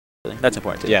That's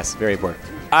important, too. Yes, very important.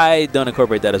 I don't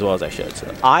incorporate that as well as I should.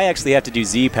 So. I actually have to do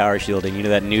Z power shielding. You know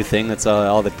that new thing that's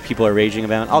all the people are raging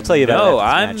about? I'll tell you about it. No,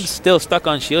 I'm still stuck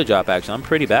on shield drop, actually. I'm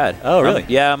pretty bad. Oh, really?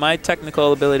 Yeah, my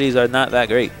technical abilities are not that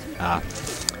great.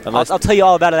 I'll tell you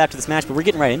all about it after this match, but we're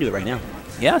getting right into it right now.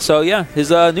 Yeah, so yeah, his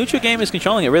neutral game is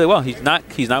controlling it really well. He's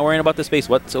not worrying about the space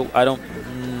whatsoever. I don't.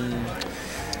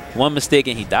 One mistake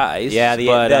and he dies. Yeah,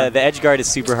 the edge guard is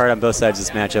super hard on both sides of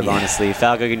this matchup, honestly.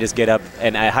 Falco can just get up,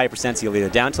 and at high percents, he'll either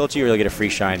down tilt you or he'll get a free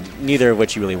shine, neither of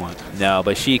which you really want. No,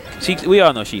 but we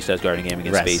all know she says guarding game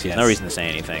against space. Yes. No reason to say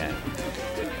anything.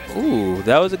 Ooh,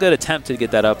 that was a good attempt to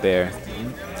get that up air.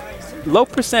 Low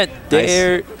percent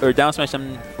there, or down smash.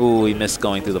 Ooh, he missed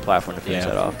going through the platform to finish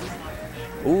that off.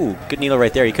 Ooh, good needle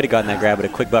right there. He could have gotten that grab, but a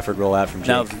quick buffered roll out from Jake.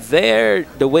 Now there,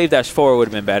 the wave dash forward would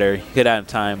have been better. He could have had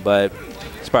time, but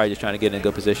he's probably just trying to get in a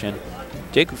good position.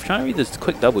 Jake was trying to read this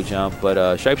quick double jump,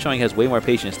 but Stripe showing has way more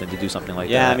patience than to do something like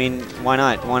that. Yeah, I mean, why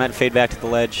not? Why not fade back to the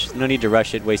ledge? No need to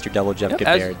rush it, waste your double jump, get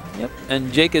paired. Yep,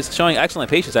 and Jake is showing excellent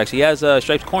patience, actually. He has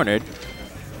Stripes cornered.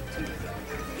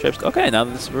 Stripes, okay, now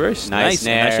this is reverse. Nice.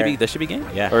 That should be game.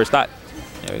 Yeah. Or stop.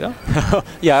 There we go.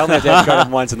 Yeah, I only have to edge guard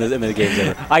him once in the game's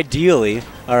over. Ideally.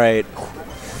 All right.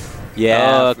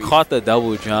 Yeah. Caught the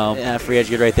double jump. Yeah, free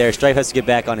edge guard right there. Stripe has to get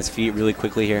back on his feet really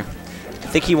quickly here. I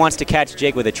think he wants to catch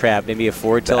Jake with a trap, maybe a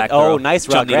forward tilt. Oh, nice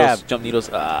rock grab. Jump needles.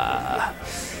 Ooh,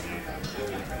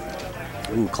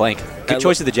 clank. Good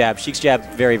choice of the jab. Sheik's jab,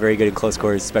 very, very good in close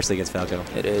quarters, especially against Falco.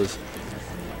 It is.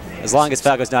 As long as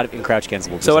Falco's not in crouch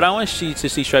cancelable. So what I want to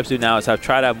see Stripes do now is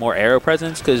try to have more arrow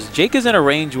presence, because Jake is in a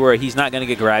range where he's not going to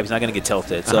get grabbed, he's not going to get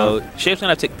tilted. So Shape's going to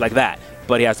have to take like that,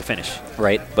 but he has to finish.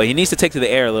 Right. But he needs to take to the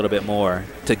air a little bit more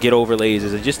to get over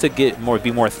lasers and just to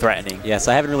be more threatening. Yes,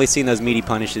 I haven't really seen those meaty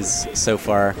punishes so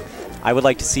far. I would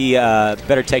like to see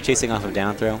better tech chasing off of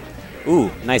down throw.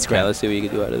 Ooh, nice grab. Okay, let's see what you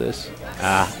can do out of this.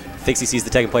 Thinks he sees the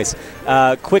tech in place.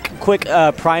 Quick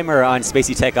primer on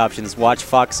spacey tech options. Watch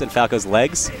Fox and Falco's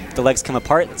legs. If the legs come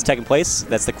apart, it's tech in place.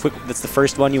 That's the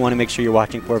first one you want to make sure you're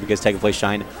watching for, because tech in place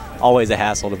shine, always a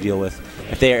hassle to deal with.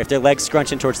 If their legs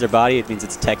scrunch in towards their body, it means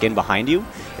it's tech in behind you.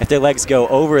 If their legs go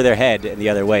over their head and the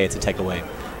other way, it's a tech away.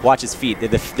 Watch his feet.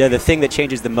 They're the thing that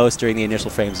changes the most during the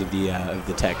initial frames of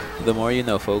the tech. The more you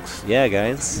know, folks. Yeah,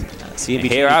 guys.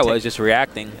 Here I was just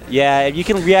reacting. Yeah, you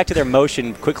can react to their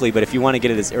motion quickly, but if you want to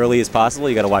get it as early as possible,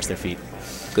 you got to watch their feet.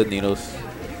 Good needles.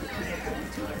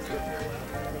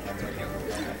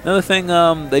 Another thing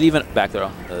that even back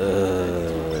throw.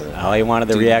 Oh, he wanted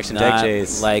the reaction tech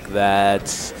chase. Like that.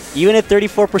 Even at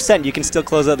 34%, you can still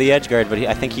close out the edge guard, but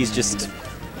I think he's just.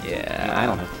 Yeah, I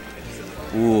don't know.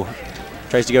 Ooh.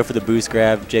 Tries to go for the boost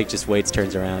grab. Jake just waits,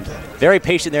 turns around. Very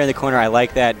patient there in the corner. I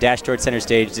like that. Dash towards center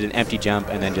stage, did an empty jump,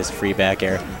 and then just free back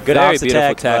air. Good off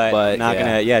attack, but not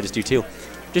gonna. Yeah, just do two.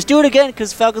 Just do it again,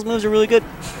 because Falco's moves are really good.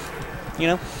 You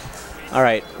know. All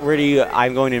right, where do you?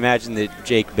 I'm going to imagine that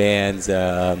Jake bans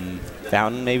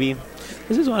Fountain, maybe.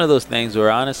 This is one of those things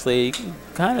where honestly, you can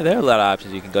there are a lot of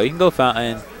options you can go. You can go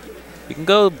Fountain. You can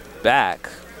go back.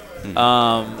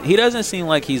 He doesn't seem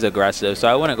like he's aggressive, so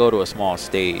I wouldn't go to a small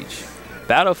stage.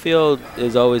 Battlefield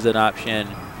is always an option.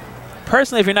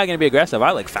 Personally, if you're not going to be aggressive,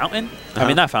 I like Fountain. I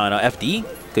mean, not Fountain, FD,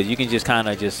 because you can just kind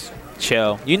of just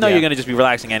chill. You know you're going to just be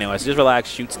relaxing anyway, so just relax,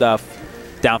 shoot stuff,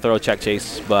 down throw, check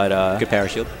chase, but... good power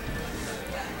shield.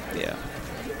 Yeah.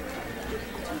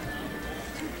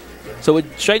 So what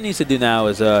Stripe needs to do now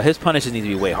is his punishes need to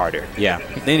be way harder. Yeah.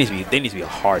 They need to be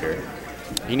harder.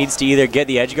 He needs to either get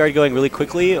the edge guard going really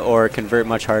quickly or convert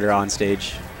much harder on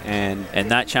stage. And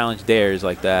not challenge dares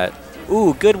like that.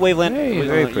 Ooh, good waveland.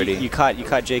 Very pretty. You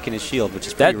caught Jake in his shield, which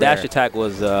is that pretty rare. dash attack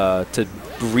was to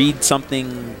read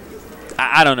something.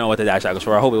 I don't know what the dash attack was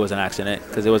for. I hope it was an accident,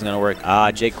 because it wasn't going to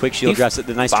work. Jake quick shield drops it.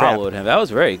 The nice trap. Followed him. That was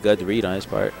very good to read on his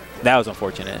part. That was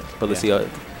unfortunate, but let's see how.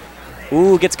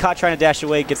 Ooh, gets caught trying to dash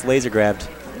away. Gets laser grabbed.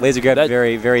 Laser grab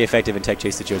very, very effective in tech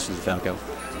chase situations with Falco.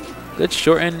 Good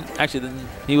shorten. Actually, then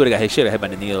he would have got hit by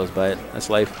the needles, but that's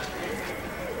life.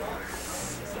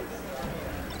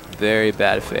 Very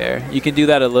bad fair. You can do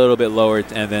that a little bit lower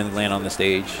and then land on the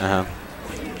stage.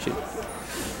 Shoot.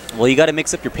 Well, you got to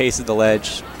mix up your pace at the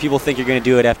ledge. People think you're going to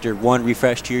do it after one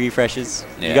refresh, two refreshes.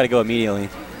 Yeah. You got to go immediately.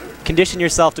 Condition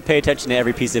yourself to pay attention to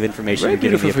every piece of information. Very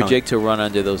beautiful for Jake to run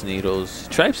under those needles.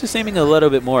 Stripes is seeming a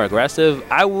little bit more aggressive.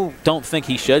 I don't think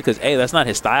he should, because A, that's not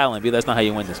his style, and B, that's not how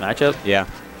you win this matchup. Yeah.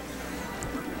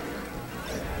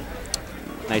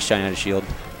 Nice shine out of shield.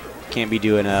 Can't be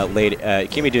doing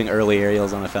can't be doing early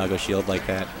aerials on a Falco shield like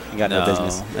that. You got no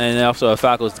business. And also, if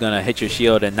Falco's gonna hit your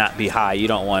shield and not be high, you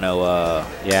don't want to.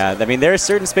 Yeah, I mean there are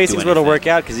certain spacings where it'll work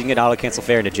out because you can get auto cancel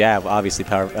fair into jab. Obviously,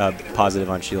 positive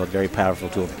on shield, very powerful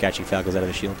tool for catching Falcos out of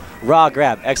the shield. Raw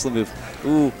grab, excellent move.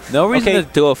 Ooh, no reason to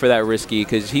do it for that risky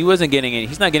because he wasn't getting it.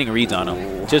 He's not getting reads on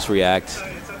him. Just react,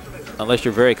 unless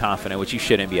you're very confident, which you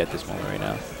shouldn't be at this moment right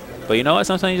now. But you know what?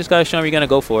 Sometimes you just gotta show him you're gonna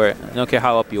go for it. I don't care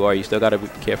how up you are. You still gotta be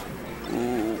careful.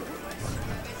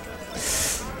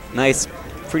 Nice,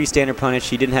 pretty standard punish.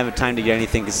 He didn't have time to get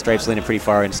anything because Stripes landed pretty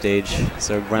far in stage.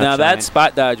 So now that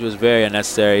spot dodge was very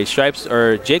unnecessary. Stripes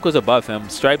or Jake was above him.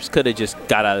 Stripes could have just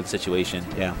got out of the situation.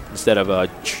 Yeah. Instead of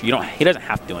he doesn't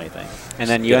have to do anything. And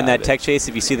then you end that tech chase.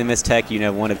 If you see the missed tech, you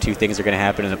know one of two things are going to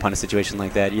happen in a punish situation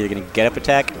like that. You're either going to get up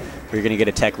attack or you're going to get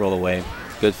a tech roll away.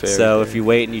 Good fair. So if you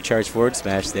wait and you charge forward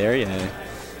smash there, you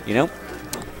know,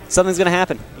 something's going to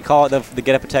happen. You call it the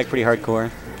get up attack pretty hardcore.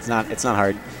 It's not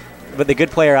hard. But the good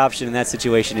player option in that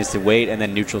situation is to wait and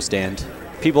then neutral stand.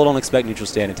 People don't expect neutral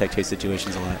stand in tech chase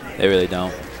situations a lot. They really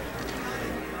don't.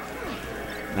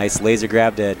 Nice laser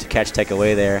grab to catch tech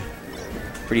away there.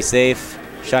 Pretty safe.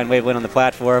 Shine Wave went on the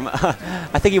platform.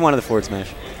 I think he wanted the forward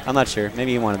smash. I'm not sure.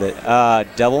 Maybe he wanted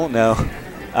it. Double? No.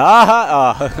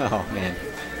 Oh, man.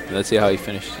 Let's see how he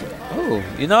finished. Oh,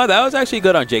 you know, that was actually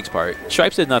good on Jake's part.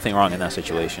 Stripes did nothing wrong in that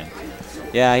situation.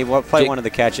 Yeah, he probably wanted to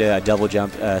catch a double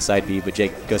jump side B, but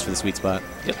Jake goes for the sweet spot.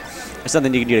 Yep. There's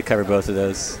something you can do to cover both of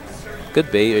those.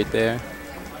 Good bait right there.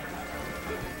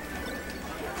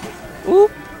 Ooh.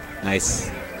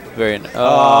 Nice. Very.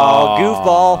 Oh,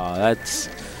 goofball. That's.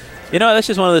 You know, that's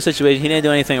just one of those situations. He didn't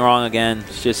do anything wrong again.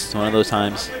 It's just one of those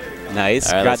times.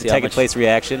 Nice. Right, got the second place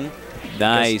reaction.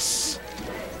 Nice.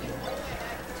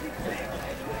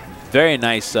 Very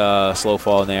nice slow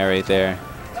fall in the air right there.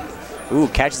 Ooh,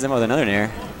 catches him with another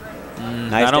nair.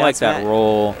 Nice. I don't like that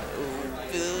roll.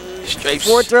 Straight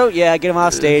forward throw. Yeah, get him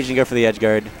off stage and go for the edge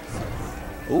guard.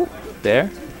 Ooh,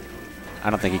 there. I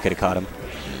don't think he could have caught him.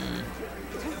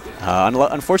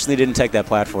 Unfortunately, didn't tech that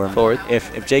platform. Forward.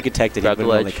 If Jake had teched it, he would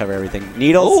only cover everything.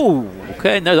 Needles. Oh,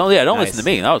 okay. No, don't listen to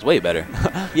me. That was way better.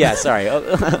 Yeah, sorry.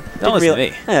 Don't listen to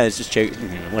me. Yeah, it's just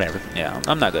whatever. Yeah,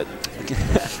 I'm not good.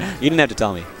 You didn't have to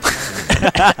tell me.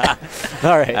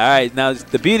 All right. All right. Now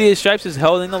the beauty is Stripes is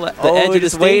holding the edge of the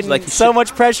stage. Like so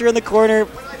much pressure in the corner.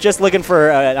 Just looking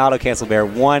for an auto cancel bear.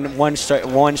 One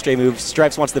stray move.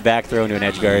 Stripes wants the back throw into an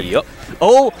edge guard. Yep.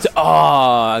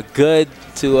 Oh, good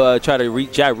to try to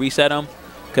jab reset him.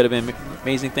 Could have been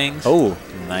amazing things. Oh,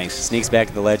 nice. Sneaks back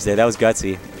to the ledge there. That was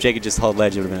gutsy. If Jake could just hold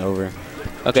ledge, it would have been over.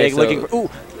 Okay. Jake looking for. Ooh.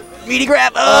 Meaty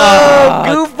grab. Oh,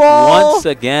 goofball. Once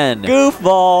again.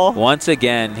 Goofball. Once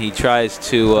again, he tries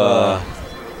to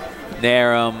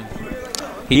nair him.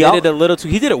 He did it a little too.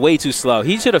 He did it way too slow.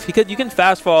 He should have. You can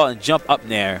fast fall and jump up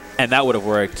nair, and that would have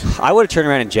worked. I would have turned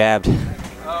around and jabbed.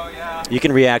 Oh yeah. You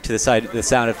can react to the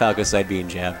sound of Falco's side being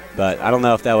jabbed, but I don't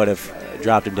know if that would have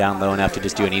dropped him down low enough to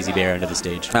just do an easy bear into the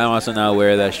stage. I'm also not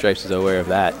aware that Stripes is aware of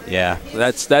that. Yeah.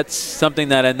 That's something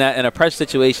that in a pressure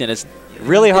situation is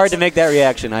really hard to make that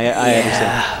reaction. I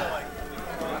understand.